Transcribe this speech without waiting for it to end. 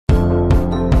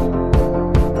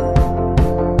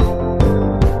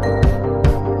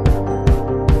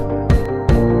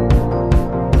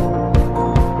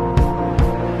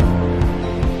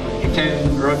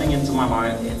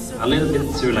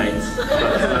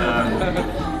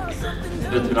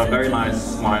a very nice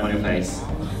smile on your face.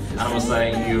 And I must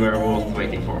say, you are worth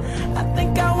waiting for. I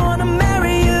think I wanna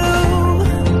marry you.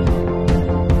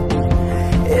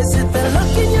 Is it the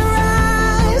look in your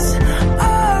eyes,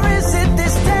 or is it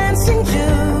this dancing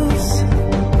juice?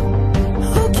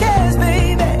 Who cares,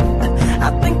 baby? I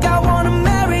think I wanna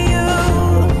marry you.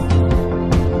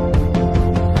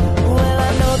 Well,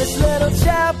 I know this little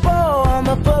chapel on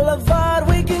the boulevard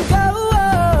we can go.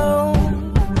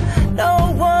 No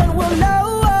one will know.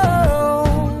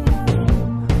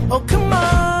 Oh, come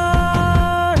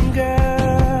on,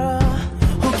 girl.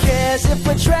 Who cares if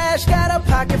we're trash? Got a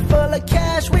pocket full of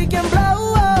cash we can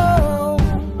blow.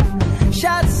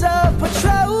 Shots of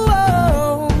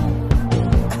Patrol,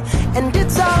 and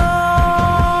it's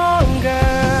on,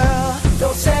 girl.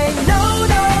 Don't say no,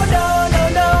 no, no, no,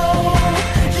 no.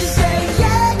 Just say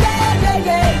yeah, yeah, yeah,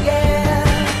 yeah,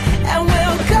 yeah. And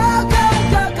we'll go, go,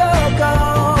 go, go, go.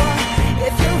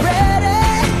 If you're ready,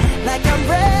 like I'm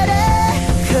ready.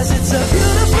 'Cause it's a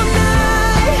beautiful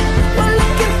night. We're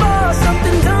looking for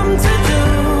something dumb to do.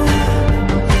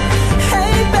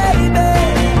 Hey baby,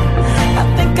 I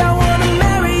think I wanna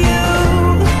marry you.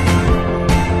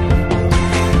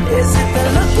 Is it the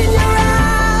look in your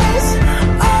eyes,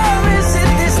 or is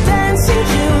it this dancing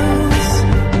juice?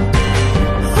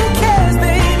 Who cares,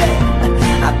 baby?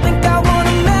 I think I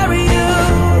wanna marry you.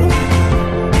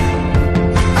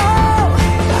 Oh,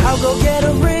 I'll go get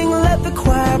a ring, let the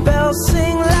choir bells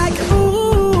sing like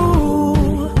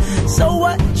ooh. So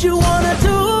what you wanna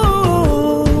do?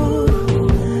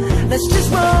 Let's just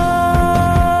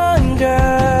run,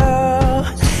 girl.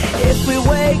 If we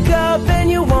wake up and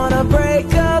you wanna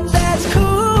break up, that's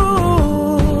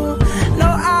cool. No,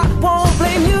 I won't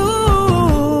blame you.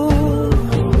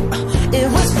 It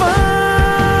was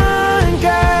fun,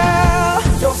 girl.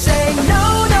 Don't say no,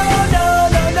 no, no,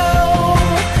 no, no.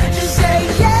 Just say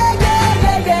yeah, yeah,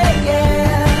 yeah, yeah,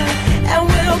 yeah. And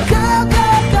we'll go, go,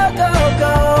 go, go,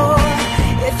 go.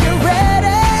 If you're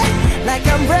ready, like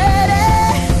I'm ready.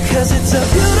 'Cause it's a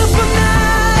beautiful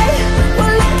night.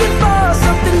 We're looking for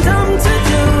something dumb to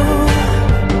do.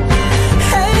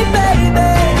 Hey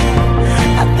baby,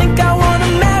 I think I wanna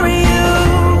marry you.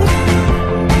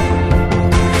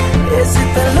 Is it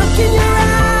the look in your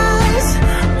eyes?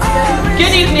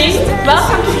 Good evening,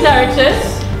 welcome to Claridge's,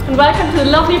 and welcome to the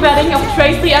lovely wedding of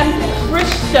Tracey and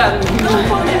Christian.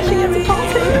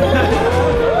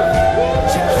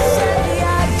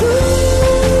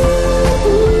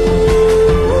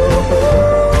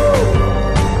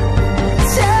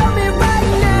 Tell me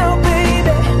right now,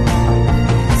 baby.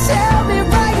 Tell me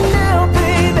right now,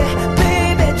 baby.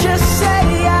 Baby, just say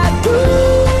I do.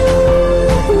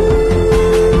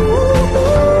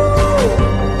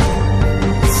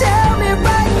 Tell me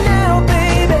right now,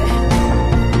 baby.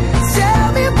 Tell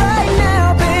me right now,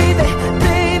 baby.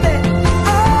 Baby,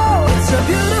 oh, it's a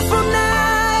beautiful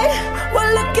night.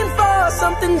 We're looking for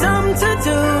something dumb to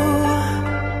do.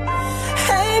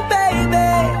 Hey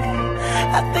baby,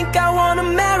 I think I wanna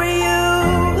marry you.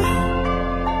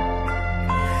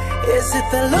 Is it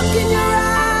the look in your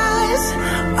eyes,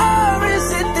 or is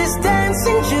it this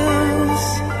dancing juice?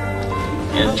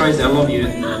 Yeah, Tracey, I love you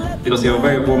because you're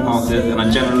very warm-hearted and a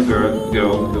general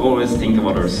girl who always think of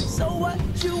others. So what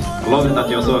you want? I love it that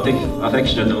you're so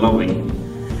affectionate and loving.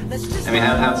 And we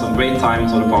have had some great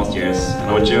times over the past years, and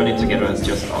our journey together has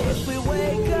just started. We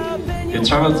wake up and We've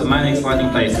traveled to many exciting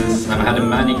places and have had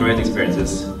many great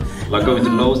experiences, like going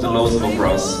to loads and loads of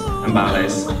operas and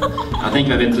ballets. I think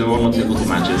we've been to 1 or 2 football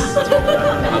matches as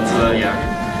well. But yeah,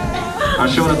 I'm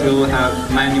sure that we will have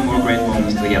many more great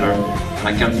moments together, and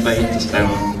I can't wait to spend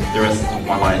the rest of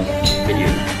my life with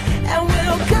you. and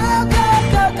we'll go, go,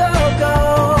 go, go, go.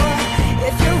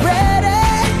 If you're ready,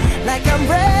 like I'm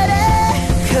ready.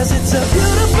 'Cause it's a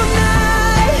beautiful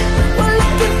night. We're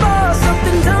looking for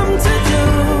something dumb to do.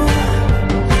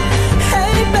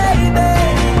 Hey baby,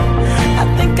 I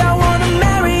think I wanna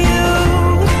marry you.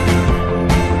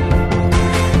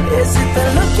 Is it the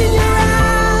look in your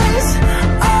eyes,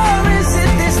 or is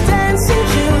it this dancing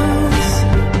juice?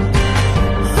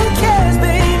 Who cares,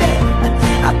 baby?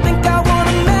 I think I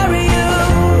wanna marry you.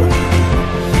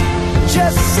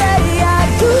 Just say I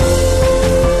do.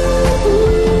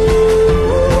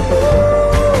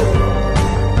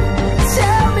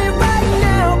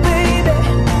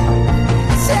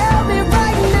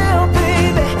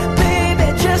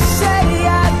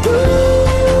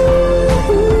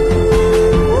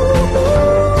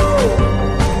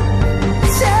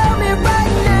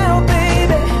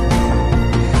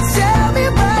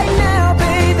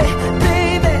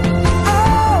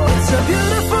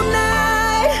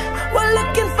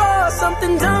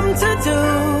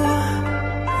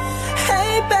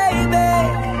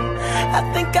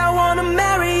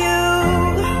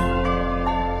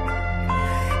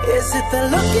 Is it the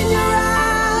look in your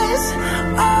eyes,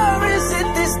 or is it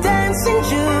this dancing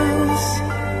juice?